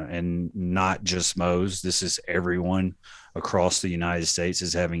issues, and not just Moe's. This is everyone across the United States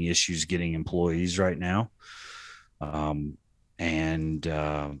is having issues getting employees right now. You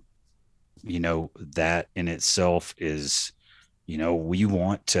know, that in itself is, you know, we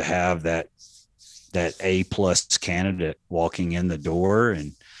want to have that A+ candidate walking in the door,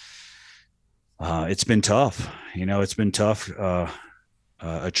 and it's been tough. You know, it's been tough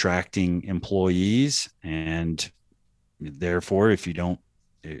attracting employees, and therefore, if you don't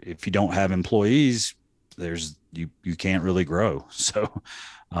have employees, you can't really grow. So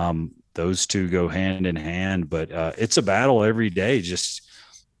those two go hand in hand, but it's a battle every day, just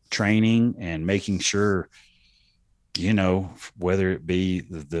training and making sure, you know, whether it be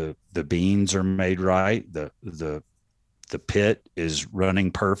the beans are made right, the pit is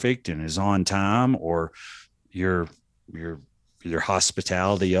running perfect and is on time, or your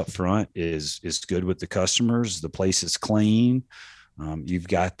hospitality up front is good with the customers. The place is clean. You've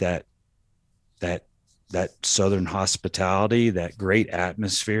got that Southern hospitality, that great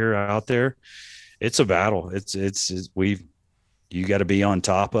atmosphere out there. It's a battle. You got to be on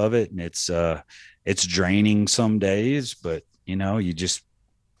top of it, and it's draining some days, but you know, you just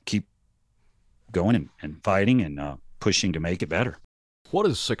keep going and fighting and pushing to make it better. What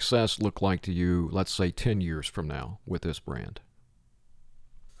does success look like to you, let's say 10 years from now, with this brand?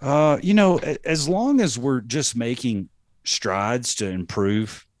 You know, as long as we're just making strides to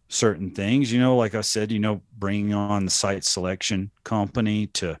improve certain things, you know, like I said, you know, bringing on the site selection company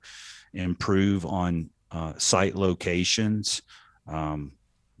to improve on site locations,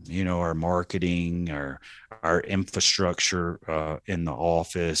 you know, our marketing, our infrastructure in the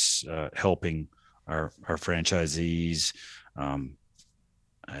office, helping our franchisees,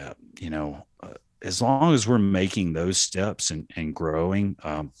 you know, as long as we're making those steps and growing,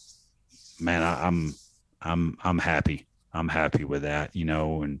 man, I'm happy. I'm happy with that, you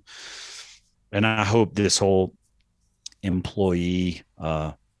know, and I hope this whole employee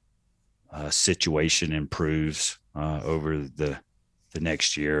situation improves over the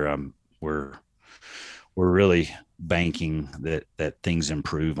next year, we're really banking that things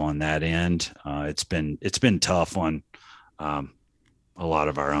improve on that end. It's been tough on a lot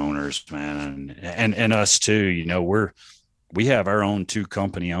of our owners, man, and us too. You know, we have our own 2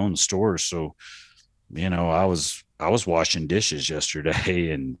 company owned stores, so you know, I was washing dishes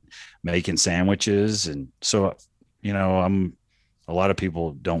yesterday and making sandwiches, and so you know, a lot of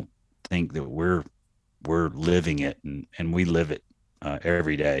people don't think that we're living it, and we live it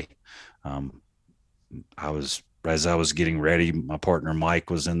every day. As I was getting ready, my partner Mike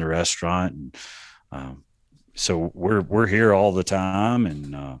was in the restaurant, and so we're here all the time,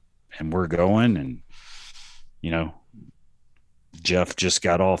 and we're going, and you know, Jeff just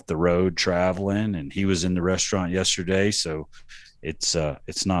got off the road traveling, and he was in the restaurant yesterday, so it's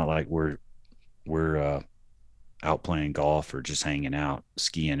not like we're out playing golf or just hanging out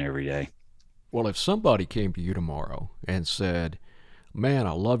skiing every day. Well, if somebody came to you tomorrow and said, man,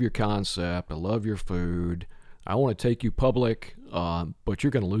 I love your concept, I love your food, I want to take you public, but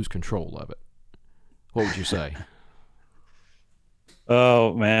you're going to lose control of it, what would you say?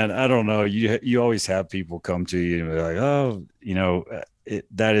 Oh man, I don't know. You always have people come to you and be like, oh, you know,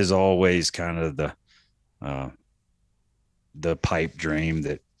 that is always kind of the pipe dream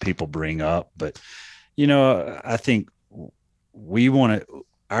that people bring up. But you know, I think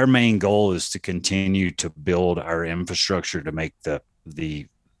our main goal is to continue to build our infrastructure to make the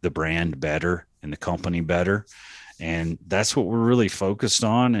brand better and the company better. And that's what we're really focused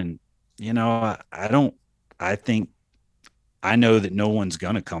on. And, you know, I know that no one's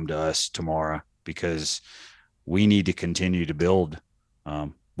going to come to us tomorrow because we need to continue to build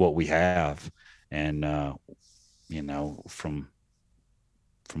what we have. And, you know, from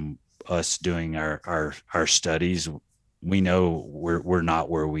us doing our studies, we know we're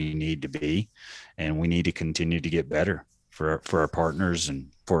not where we need to be, and we need to continue to get better for our partners and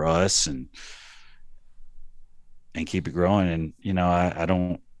for us, and keep it growing. And, you know, I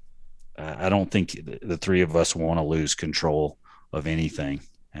don't think the 3 of us want to lose control of anything.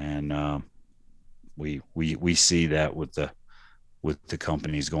 And we see that with the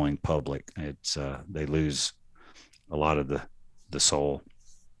companies going public, it's they lose a lot of the soul.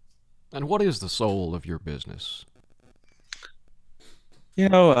 And what is the soul of your business? You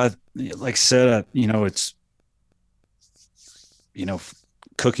know, like I said, you know, it's, you know,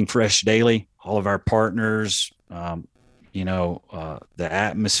 cooking fresh daily, all of our partners, you know, the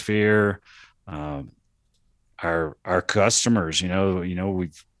atmosphere, our customers, you know,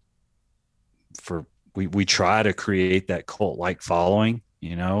 we try to create that cult-like following,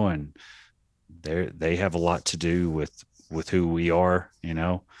 you know, and they have a lot to do with who we are. You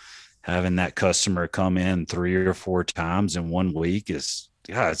know, having that customer come in 3 or 4 times in 1 week it's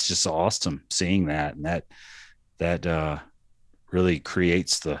just awesome seeing that. And that really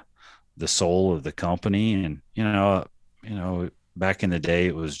creates the soul of the company. And, you know, back in the day,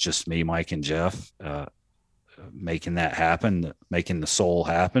 it was just me, Mike, and Jeff, making that happen, making the soul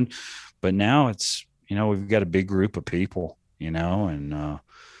happen. But now it's, you know, we've got a big group of people, you know, and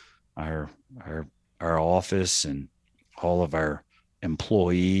our office and all of our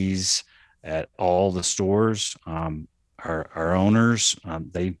employees at all the stores, our owners,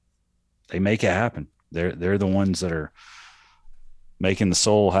 they make it happen. They're the ones that are making the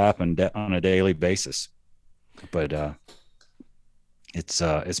soul happen on a daily basis. But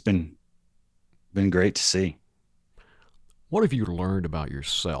it's been great to see. What have you learned about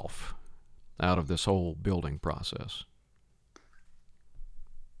yourself out of this whole building process?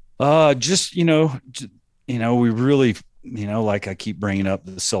 Just, you know, we really, you know, like I keep bringing up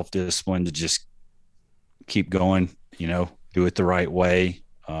the self-discipline to just keep going, you know, do it the right way.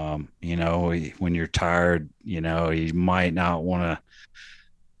 You know, when you're tired, you know, you might not want to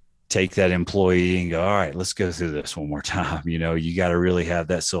take that employee and go, all right, let's go through this one more time. You know, you got to really have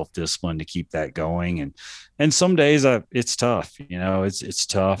that self-discipline to keep that going. And some days it's tough, you know, it's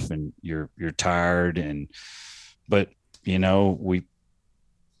tough and you're tired, but you know, we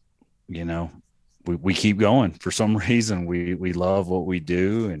keep going for some reason. We love what we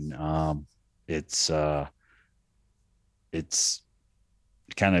do. And, it's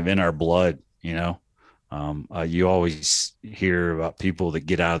kind of in our blood, you know. You always hear about people that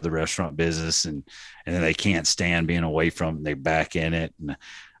get out of the restaurant business and then they can't stand being away from it and they back in it. And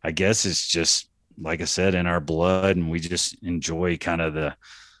I guess it's just, like I said, in our blood, and we just enjoy kind of the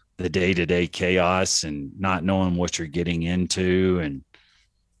day-to-day chaos and not knowing what you're getting into. And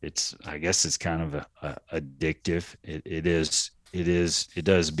I guess it's kind of addictive. It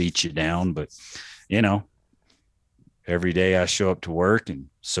does beat you down, but you know, every day I show up to work, and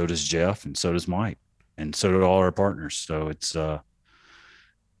so does Jeff, and so does Mike, and so do all our partners. So it's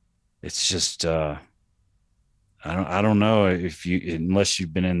just, I don't know if unless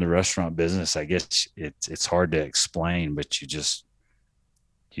you've been in the restaurant business, I guess it's hard to explain, but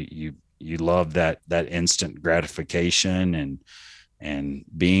you love that instant gratification and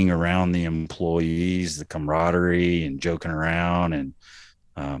being around the employees, the camaraderie and joking around and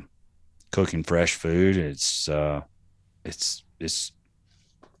cooking fresh food. It's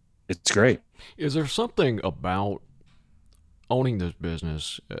great. Is there something about owning this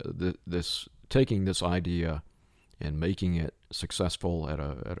business, this taking this idea and making it successful at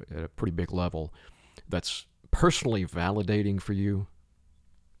a pretty big level, that's personally validating for you?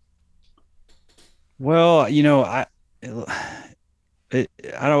 Well, I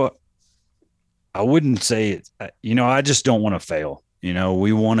wouldn't say it, I just don't want to fail.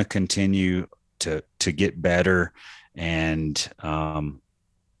 We want to continue to get better. And,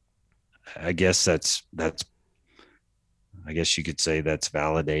 I guess I guess you could say that's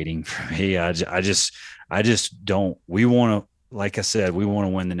validating for me. I just don't, we want to, like I said, we want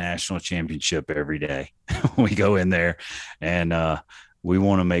to win the national championship every day. We go in there and, we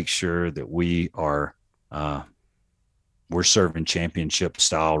want to make sure that we're serving championship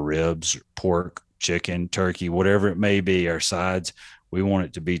style ribs, pork, chicken, turkey, whatever it may be, our sides. We want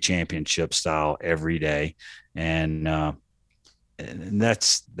it to be championship style every day. And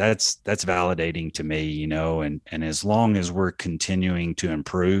that's validating to me, and as long as we're continuing to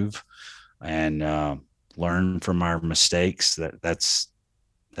improve and learn from our mistakes, that's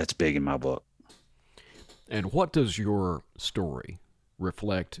big in my book. And what does your story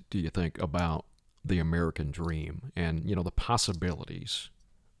reflect, do you think, about the American dream and, the possibilities?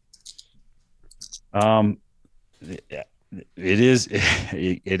 It is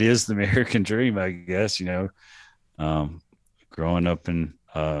the American dream, I guess, growing up in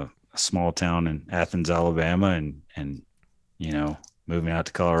a small town in Athens, Alabama, and moving out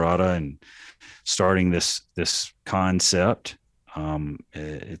to Colorado and starting this concept.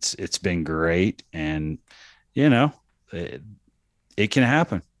 It's been great, and it can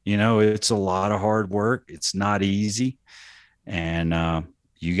happen. It's a lot of hard work. It's not easy, and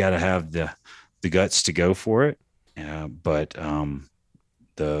you got to have the guts to go for it. But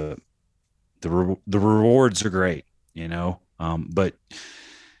the rewards are great, but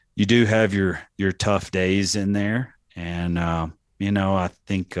you do have your tough days in there. And, I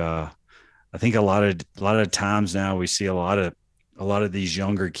think a lot of times now we see a lot of these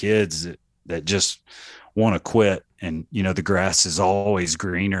younger kids that just want to quit, and, the grass is always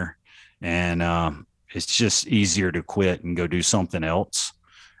greener, and, it's just easier to quit and go do something else.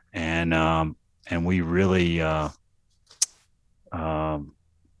 And we really,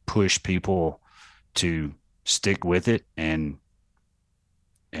 push people to stick with it and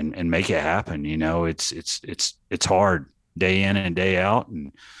make it happen. It's hard day in and day out.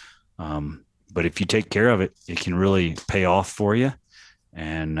 And, but if you take care of it, it can really pay off for you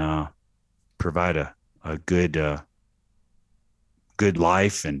and, provide a good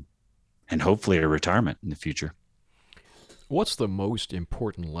life and hopefully a retirement in the future. What's the most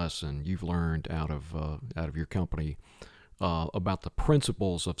important lesson you've learned out of your company about the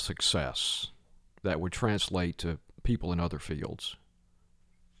principles of success that would translate to people in other fields?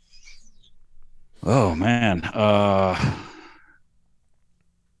 Oh man,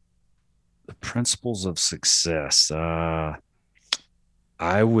 the principles of success. I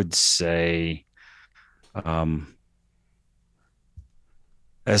would say,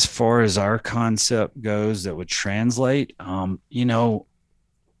 as far as our concept goes, that would translate. A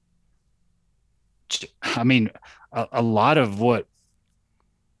lot of what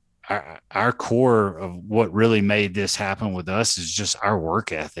our core of what really made this happen with us is just our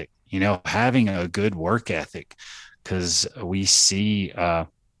work ethic, having a good work ethic, because we see, time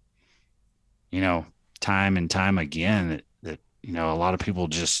and time again that a lot of people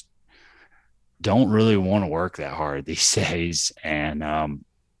just don't really want to work that hard these days. And,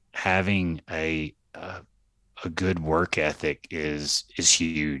 having a good work ethic is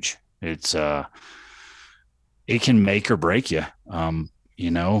huge. It's, it can make or break you. When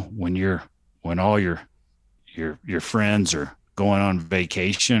all your friends are going on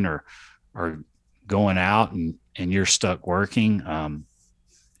vacation or going out and you're stuck working,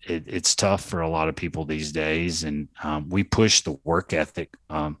 it's tough for a lot of people these days. And, we push the work ethic,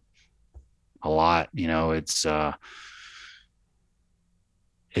 a lot.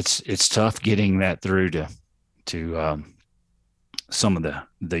 It's tough getting that through to some of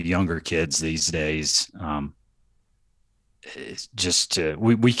the younger kids these days. it's just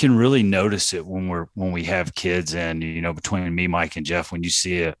we can really notice it when we have kids, and between me, Mike, and Jeff, when you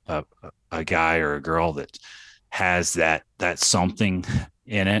see a guy or a girl that has that something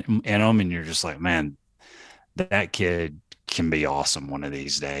in them, and you're just like, man, that kid can be awesome one of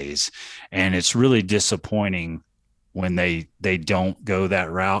these days. And it's really disappointing when they don't go that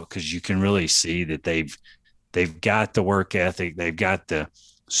route, because you can really see that they've got the work ethic, they've got the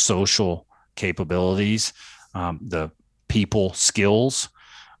social capabilities, the people skills,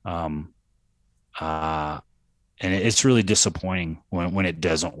 and it's really disappointing when it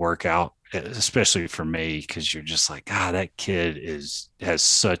doesn't work out, especially for me, because you're just like, that kid has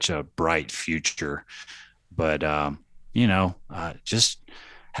such a bright future. But just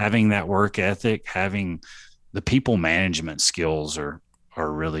having that work ethic, having the people management skills are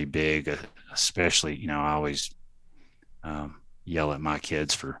really big, especially, I always yell at my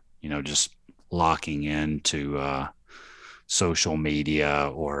kids for, just locking into social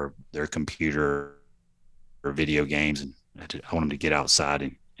media or their computer or video games. And I want them to get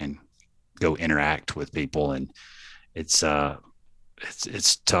outside and go interact with people. And it's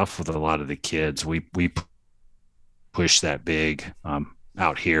tough with a lot of the kids. We push that big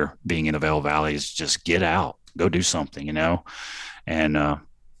out here, being in the Vail Valley, is just get out, go do something, and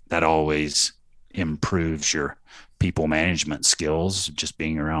that always improves your people management skills, just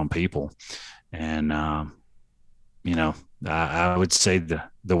being around people. And I would say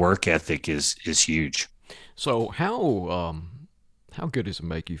the work ethic is huge. So how good does it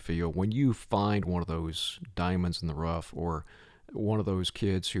make you feel when you find one of those diamonds in the rough, or one of those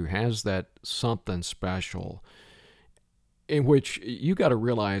kids who has that something special, in which you got to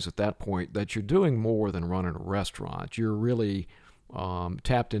realize at that point that you're doing more than running a restaurant? You're really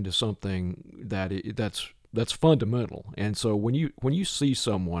tapped into something that's fundamental. And so when you see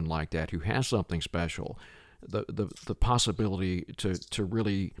someone like that who has something special, the possibility to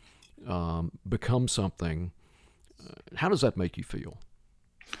really become something, how does that make you feel?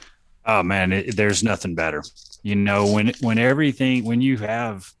 Oh man, there's nothing better. When you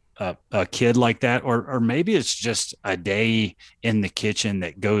have a kid like that, or maybe it's just a day in the kitchen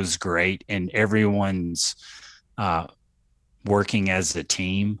that goes great and everyone's working as a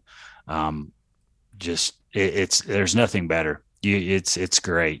team. There's nothing better. It's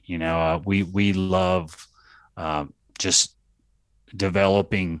great. We love just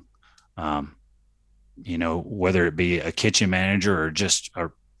developing, whether it be a kitchen manager or just a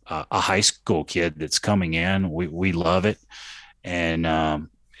high school kid that's coming in, we love it. And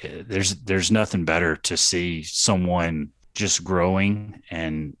there's nothing better to see someone just growing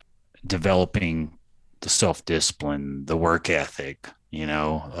and developing the self-discipline, the work ethic,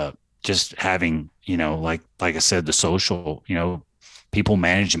 just having, like I said, the social, people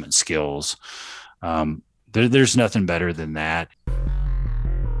management skills. There's nothing better than that.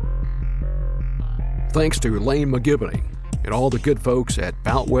 Thanks to Lane McGivney and all the good folks at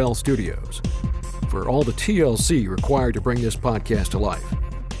Boutwell Studios for all the TLC required to bring this podcast to life,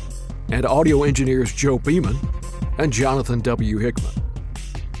 and audio engineers Joe Beeman and Jonathan W. Hickman.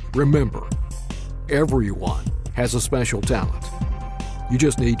 Remember, everyone has a special talent. You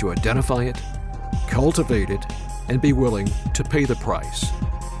just need to identify it, cultivate it, and be willing to pay the price.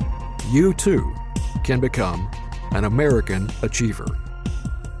 You too can become an American achiever.